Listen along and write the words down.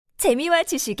재미와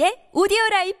지식의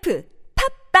오디오라이프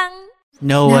팝빵.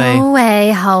 No way. No way,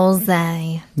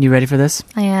 Jose. You ready for this?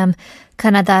 I am.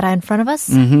 Canadara in front of us?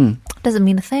 Mm-hmm. Doesn't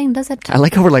mean a thing, does it? I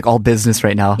like how we're like all business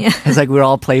right now. Yeah. It's like we're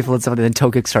all playful and stuff, and then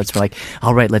Tokic starts. We're like,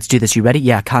 all right, let's do this. You ready?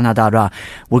 Yeah, Canadara.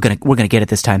 We're gonna get it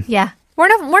this time. Yeah. We're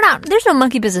not, there's no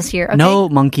monkey business here, okay? No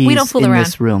monkeys we don't fool in around.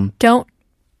 this room. Don't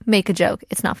make a joke.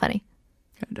 It's not funny.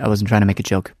 I wasn't trying to make a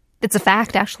joke. It's a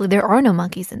fact, actually. There are no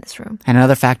monkeys in this room. And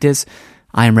another fact is,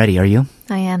 I am ready. Are you?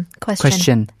 I am.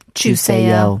 Question.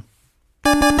 주세요.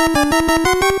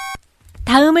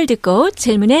 다음을 듣고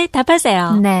질문에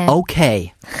답하세요. 네.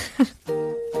 Okay.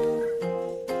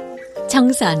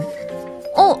 정선.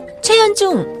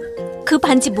 최현중. 그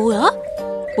반지 뭐야?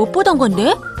 못 보던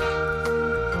건데?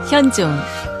 현중.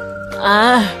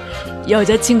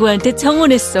 여자친구한테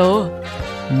청혼했어.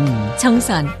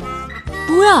 정선.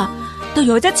 뭐야? 너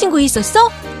여자친구 있었어?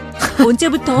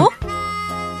 언제부터?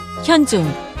 현중.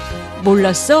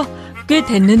 몰랐어? 꽤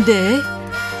됐는데.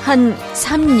 한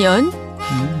 3년?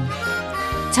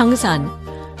 정선.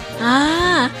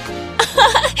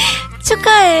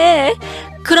 축하해.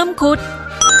 그럼 곧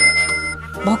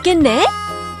먹겠네?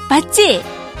 맞지?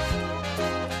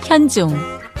 현중.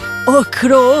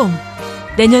 그럼.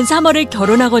 내년 3월에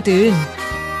결혼하거든.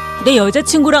 내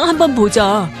여자친구랑 한번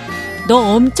보자. 너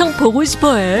엄청 보고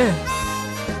싶어해.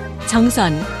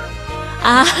 정선.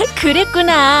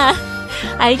 그랬구나.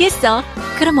 알겠어.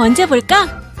 그럼 언제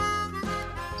볼까?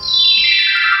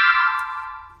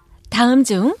 다음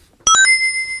중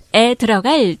에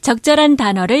들어갈 적절한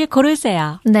단어를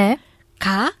고르세요. 네.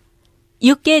 가,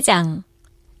 육개장,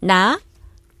 나,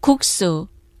 국수,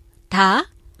 다,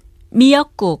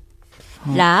 미역국,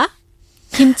 라,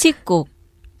 김칫국.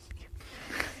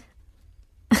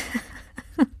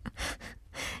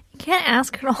 You can't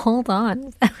ask her to hold on.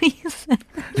 Is that what you said?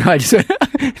 No,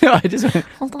 I just went.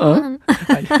 Hold on.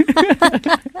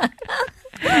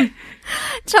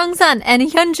 Chungsan and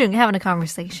Hyunjung having a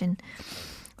conversation.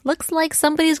 Looks like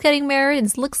somebody's getting married, and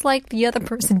it looks like the other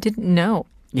person didn't know.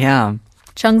 Yeah.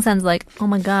 Chungsan's like, oh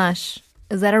my gosh,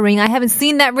 is that a ring? I haven't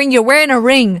seen that ring. You're wearing a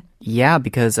ring. Yeah,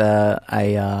 because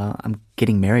I'm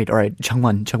getting married. All right,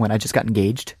 Chungwon, I just got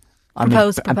engaged. I'm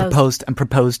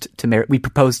proposed to marry. We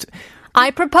proposed. I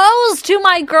proposed to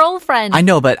my girlfriend. I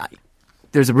know, but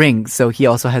there's a ring, so he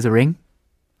also has a ring,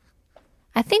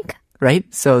 I think. right?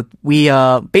 So we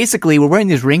basically we're wearing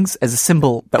these rings as a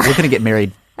symbol that we're gonna get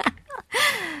married.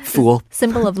 Fool.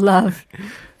 Symbol of love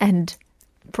and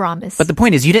promise. But the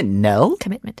point is, you didn't know.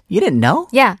 Commitment. You didn't know?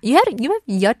 Yeah, you have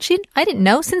Yachin? I didn't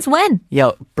know. Since when?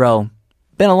 Yo, bro,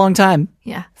 been a long time.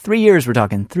 Yeah. 3 years. We're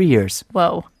talking 3 years.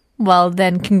 Whoa. Well,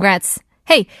 then, congrats.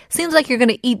 Hey, seems like you're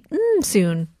going to eat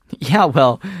soon. Yeah,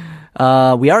 well,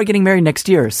 we are getting married next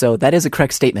year, so that is a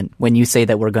correct statement when you say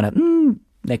that we're gonna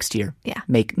next year. Yeah.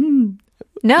 Make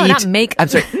No, eat. not make. I'm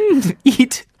sorry,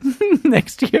 eat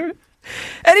next year.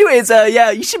 Anyways, yeah,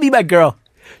 you should be my girl.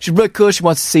 She's really cool. She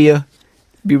wants to see you.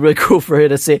 Be really cool for her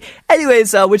to see.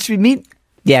 Anyways, what should we meet?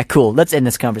 Yeah, cool. Let's end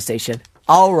this conversation.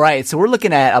 All right, so we're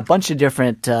looking at a bunch of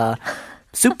different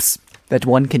soups that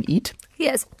one can eat.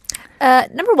 Yes.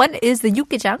 Number one is the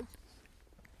yukgaejang.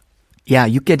 Yeah,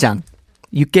 육개장.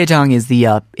 육개장 is the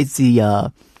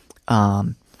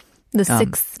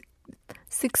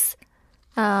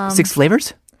six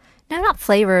flavors? No, not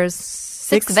flavors.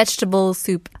 Six vegetable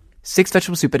soup. 6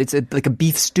 vegetable soup, but it's like a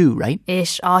beef stew, right?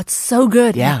 Ish. Oh, it's so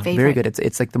good. Yeah, My favorite. very good.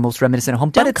 It's like the most reminiscent of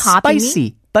home, Don't but it's copy me.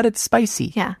 spicy. But it's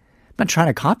spicy. Yeah. I'm not trying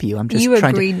to copy you. I'm just You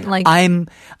trying agreed, to. like- I'm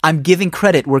giving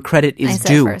credit where credit I is said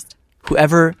due. first.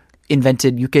 Whoever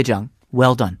invented 육개장,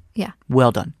 well done. Yeah.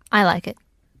 Well done. I like it.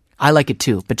 I like it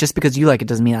too, but just because you like it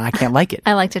doesn't mean I can't like it.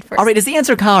 I liked it first. All right, is the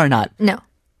answer ka or not? No.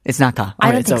 It's not ka. All I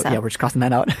right, don't think so. Yeah, we're just crossing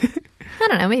that out. I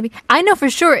don't know, maybe. I know for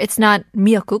sure it's not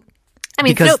miyeokguk. I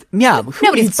mean, Because yeah, who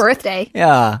nobody's eats- birthday.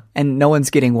 Yeah, and no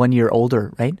one's getting 1 year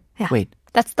older, right? Yeah. Wait.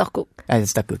 That's tteokguk.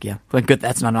 It's tteokguk, yeah. But good,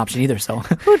 that's not an option either, so.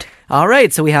 All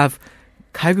right, so we have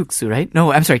kalguksu, right?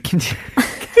 No, I'm sorry, kimchi.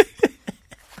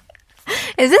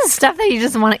 Is this stuff that you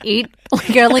just want to eat? Like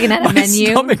you're looking at a My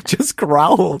menu? stomach just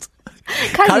growled.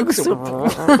 Kalguksu.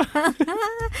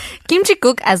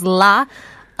 Kimchi-guk as la.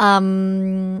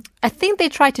 I think they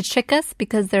tried to trick us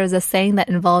because there's a saying that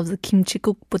involves the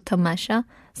kimchi-guk butter masha.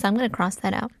 So I'm going to cross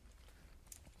that out.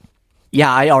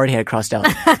 Yeah, I already had it crossed out.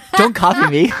 Don't copy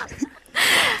me.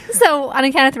 So on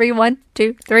a count of 3, 1,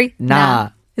 2, 3. Nah.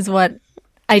 Is what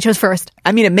I chose first.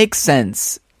 I mean, it makes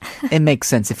sense. It makes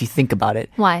sense if you think about it.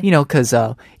 Why? You know, because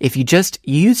if you just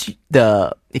use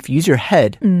your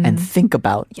head and think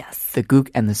about Yes. the guk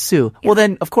and the su, well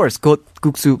then, of course,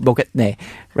 guksu 먹겠네,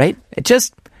 right? It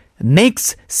just,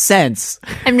 makes sense.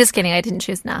 I'm just kidding. I didn't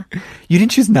choose na. You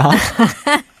didn't choose na?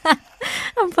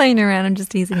 I'm playing around. I'm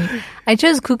just teasing you. I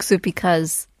chose kuksu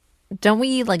because don't we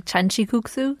eat like chanchi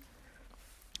kuksu?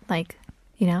 Like,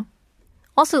 you know?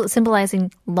 Also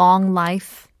symbolizing long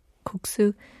life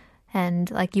kuksu.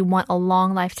 And like you want a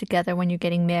long life together when you're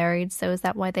getting married. So is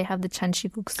that why they have the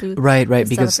chanchi kuksu? Right. The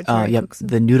Because celebratory kuksu?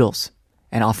 the noodles.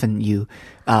 And often you,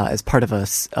 as part of a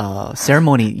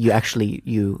ceremony,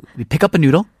 you pick up a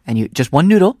noodle and you just one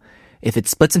noodle. If it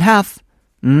splits in half,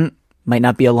 might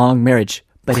not be a long marriage.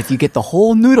 But if you get the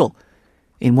whole noodle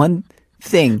in one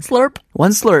thing,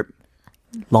 one slurp,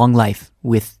 long life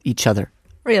with each other.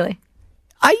 Really?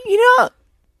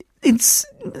 It's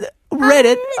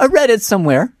I read it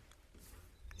somewhere.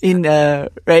 Maybe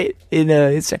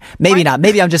not.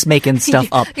 Maybe I'm just making stuff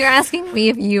up. You're asking me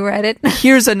if you read it.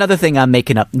 Here's another thing I'm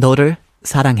making up. 너를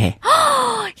사랑해.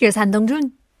 Here's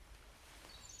한동준.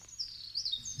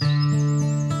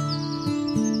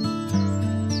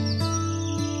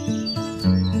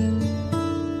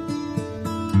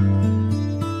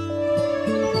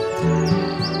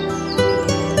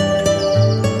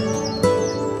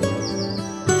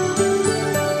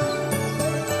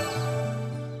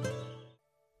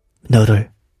 너를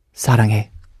사랑해.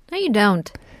 No, you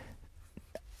don't.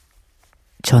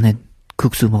 저는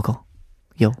국수 먹어요.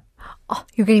 Oh,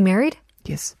 you're getting married?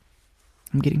 Yes.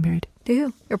 I'm getting married. To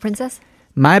who? Your princess?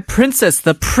 My princess,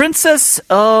 the princess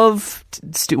of...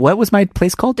 what was my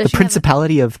place called? Does the she have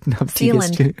Principality of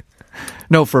Zealand.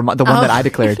 No, for the one that I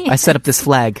declared. I set up this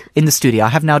flag in the studio. I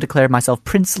have now declared myself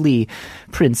Prince of the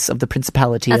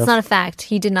Principality That's of... not a fact.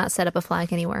 He did not set up a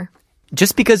flag anywhere.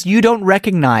 Just because you don't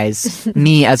recognize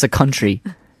me as a country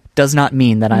does not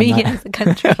mean that I'm Me not... as a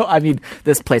country. I mean,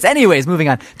 this place. Anyways, moving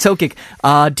on. Tokic,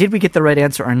 did we get the right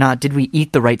answer or not? Did we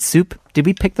eat the right soup? Did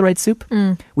we pick the right soup?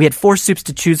 We had 4 soups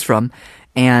to choose from.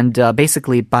 And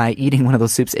basically, by eating one of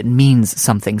those soups, it means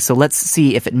something. So let's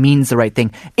see if it means the right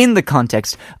thing in the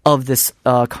context of this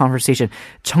conversation.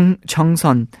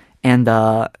 정선 and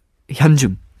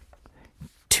현중,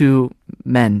 2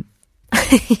 men.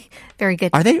 Very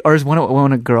good. Are they? Or is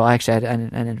one a girl? Actually, I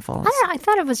didn't follow. I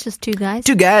thought it was just 2 guys.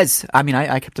 2 guys. I mean,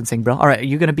 I kept on saying bro. All right,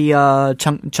 you're going to be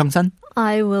정선?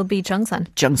 I will be 정선.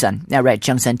 정선. All right,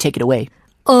 정선, take it away.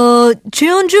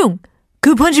 최현중,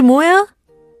 그 반지 뭐야?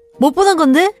 못 보던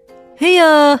건데? Hey,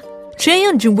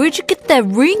 최현중, where'd you get that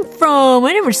ring from?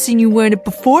 I never seen you wearing it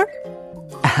before.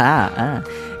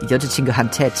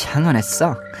 여자친구한테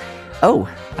장원했어. Oh,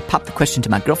 I popped the question to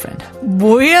my girlfriend.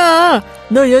 뭐야?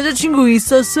 너 여자친구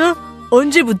있었어?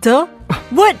 언제부터?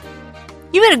 What?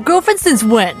 You had a girlfriend since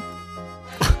when?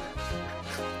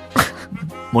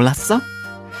 몰랐어?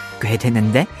 꽤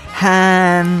됐는데?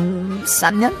 한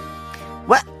 3년?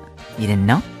 What? You didn't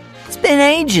know? It's been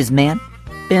ages, man.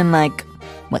 Been like,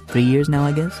 3 years now,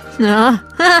 I guess?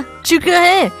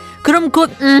 축하해. 그럼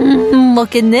곧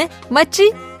먹겠네.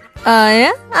 맞지?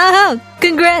 Yeah?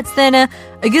 Congrats. Then I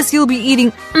guess you'll be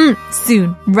eating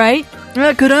soon, right?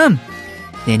 그럼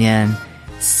내년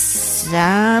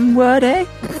 3월에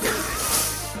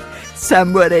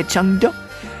 3월에 정도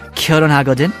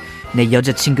결혼하거든. 내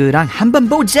여자친구랑 한번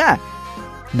보자.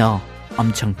 너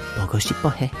엄청 보고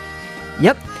싶어 해.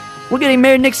 Yep, we're getting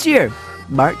married next year.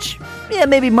 March. Yeah,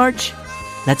 maybe March.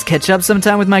 Let's catch up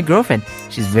sometime with my girlfriend.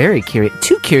 She's very curious.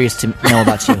 Too curious to know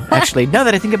about you. Actually, now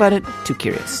that I think about it, too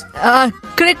curious.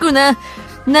 그랬구나.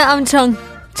 나 엄청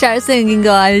잘생긴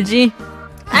거 알지?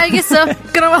 알겠어.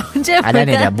 그럼 언제 볼까?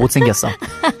 아니, 못생겼어.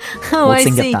 Oh, I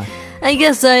see. 못생겼다. I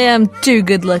guess I am too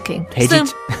good looking.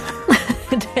 돼지.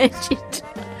 돼지.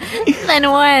 Then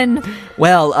when?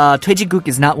 Well, 돼지국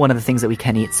is not one of the things that we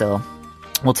can eat, so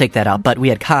we'll take that out. But we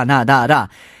had 카나다라.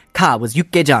 Ka was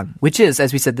육개장, which is,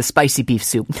 as we said, the spicy beef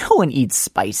soup. No one eats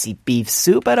spicy beef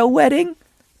soup at a wedding.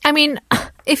 I mean,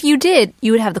 if you did,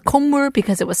 you would have the 콧물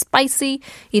because it was spicy.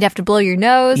 You'd have to blow your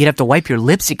nose. You'd have to wipe your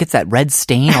lips. It gets that red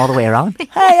stain all the way around. Hey,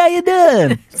 how you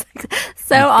doing?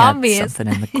 So obvious.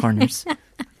 Something in the corners.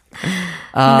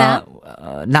 Na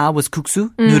was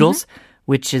kuksu, noodles,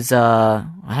 which is, I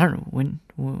don't know, when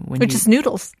Which is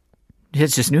noodles.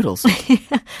 It's just noodles.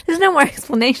 There's no more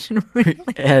explanation, really.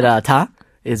 And ta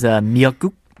is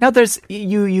miyeokguk. Now there's,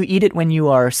 you eat it when you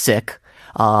are sick.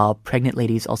 Pregnant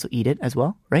ladies also eat it as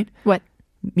well, right? What?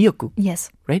 미역국. Yes.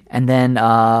 Right? And then,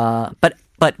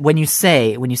 but when you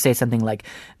say something like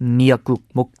미역국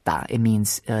먹다, it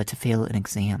means to fail an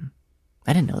exam.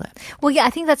 I didn't know that. Well, yeah, I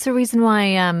think that's the reason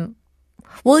why,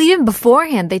 even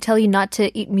beforehand, they tell you not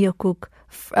to eat miyeokguk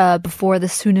before the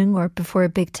수능 or before a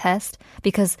big test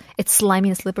because it's slimy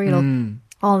and slippery.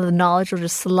 All the knowledge will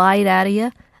just slide out of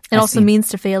you. It I also see. means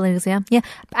to fail an exam. Yeah.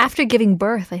 After giving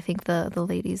birth, I think the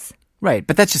ladies. Right,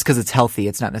 but that's just because it's healthy.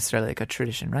 It's not necessarily like a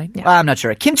tradition, right? Yeah. Well, I'm not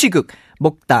sure. Kimchi-guk,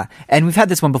 먹다. And we've had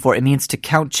this one before. It means to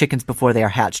count chickens before they are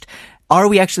hatched. Are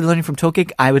we actually learning from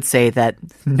Tokic? I would say that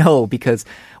no, because,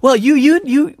 well, did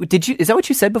you, is that what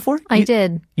you said before? I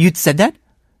did. You said that?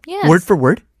 Yes. Word for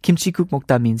word? Kimchi-guk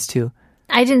먹다 means to.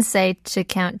 I didn't say to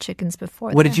count chickens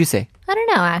before. What did you say? I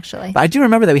don't know, actually. But I do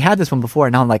remember that we had this one before,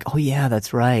 and now I'm like, oh yeah,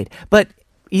 that's right. But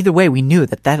either way, we knew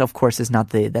that of course, that's not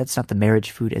the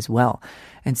marriage food as well.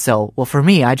 And so, well, for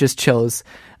me, I just chose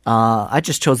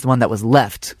the one that was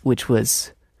left, which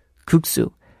was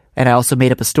kuksu. And I also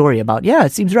made up a story about, yeah,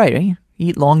 it seems right. Right?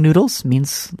 Eat long noodles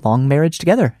means long marriage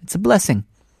together. It's a blessing.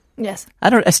 Yes.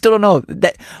 I still don't know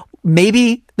that.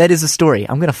 Maybe that is a story.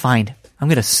 I'm going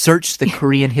to search the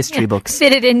Korean history books.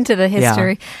 Fit it into the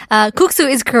history. Kuksu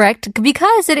is correct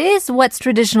because it is what's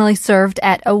traditionally served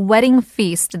at a wedding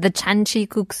feast. The chanchi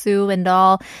kuksu and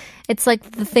all. It's like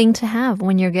the thing to have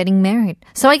when you're getting married.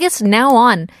 So I guess now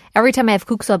on, every time I have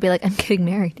kuksu, I'll be like, I'm getting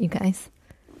married, you guys.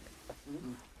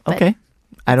 But Okay.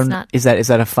 I don't know. not- Is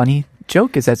that a funny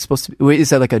joke? Is that supposed to be,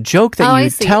 is that like a joke that I you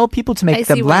see. tell people to make I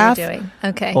them see laugh? what you're doing.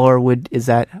 Okay. Or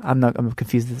I'm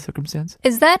confused with the circumstance.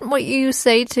 Is that what you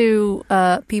say to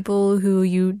people who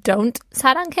you don't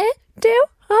사랑해 do?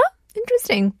 Huh?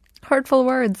 Interesting. Hurtful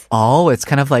words. Oh, it's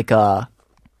kind of like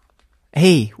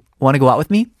hey, want to go out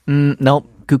with me? Nope.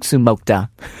 Kuksu 먹다.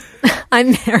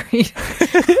 I'm married.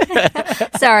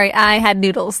 Sorry, I had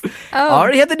noodles. Oh.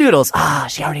 Already had the noodles.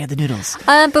 She already had the noodles.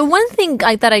 But one thing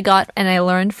that I got and I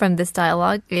learned from this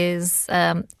dialogue is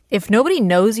if nobody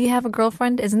knows you have a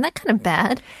girlfriend, isn't that kind of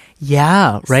bad?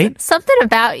 Yeah, right? Something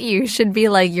about you should be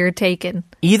like you're taken.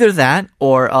 Either that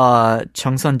or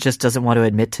Chung-sun just doesn't want to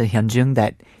admit to Hyunjung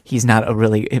that he's not a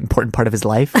really important part of his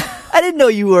life. I didn't know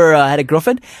you had a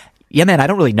girlfriend. Yeah, man, I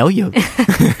don't really know you.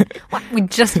 What? We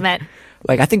just met.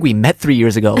 Like, I think we met 3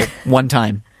 years ago, one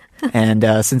time. And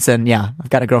since then, yeah, I've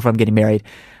got a girlfriend, I'm getting married.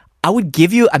 I would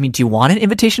give you, do you want an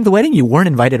invitation to the wedding? You weren't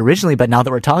invited originally, but now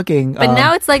that we're talking. But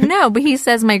now it's like, no, but he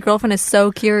says my girlfriend is so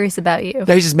curious about you.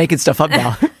 He's just making stuff up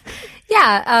now.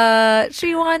 Yeah,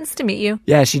 she wants to meet you.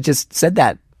 Yeah, she just said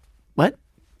that. What?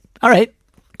 All right.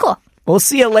 Cool. We'll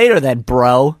see you later then,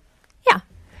 bro. Yeah.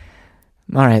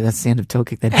 All right, that's the end of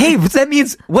Tokic then. Hey, that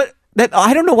means what?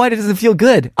 I don't know why it doesn't feel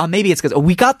good. Maybe it's because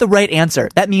we got the right answer.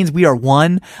 That means we are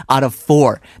 1 out of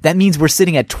 4. That means we're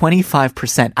sitting at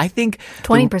 25%. I think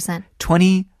 20%.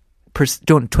 25%.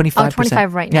 Oh,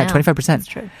 25 right now. Yeah, 25%. That's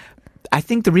true. I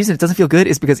think the reason it doesn't feel good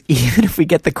is because even if we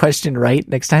get the question right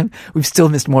next time, we've still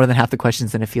missed more than half the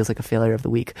questions and it feels like a failure of the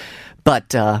week.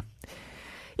 But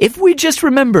if we just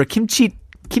remember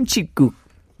kimchi-guk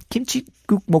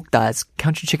먹다 is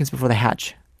count your chickens before they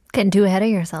hatch. Getting too ahead of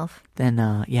yourself. Then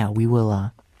we will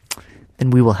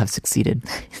have succeeded.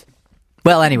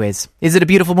 Well, anyways, is it a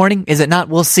beautiful morning? Is it not?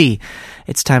 We'll see.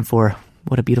 It's time for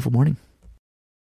What a Beautiful Morning.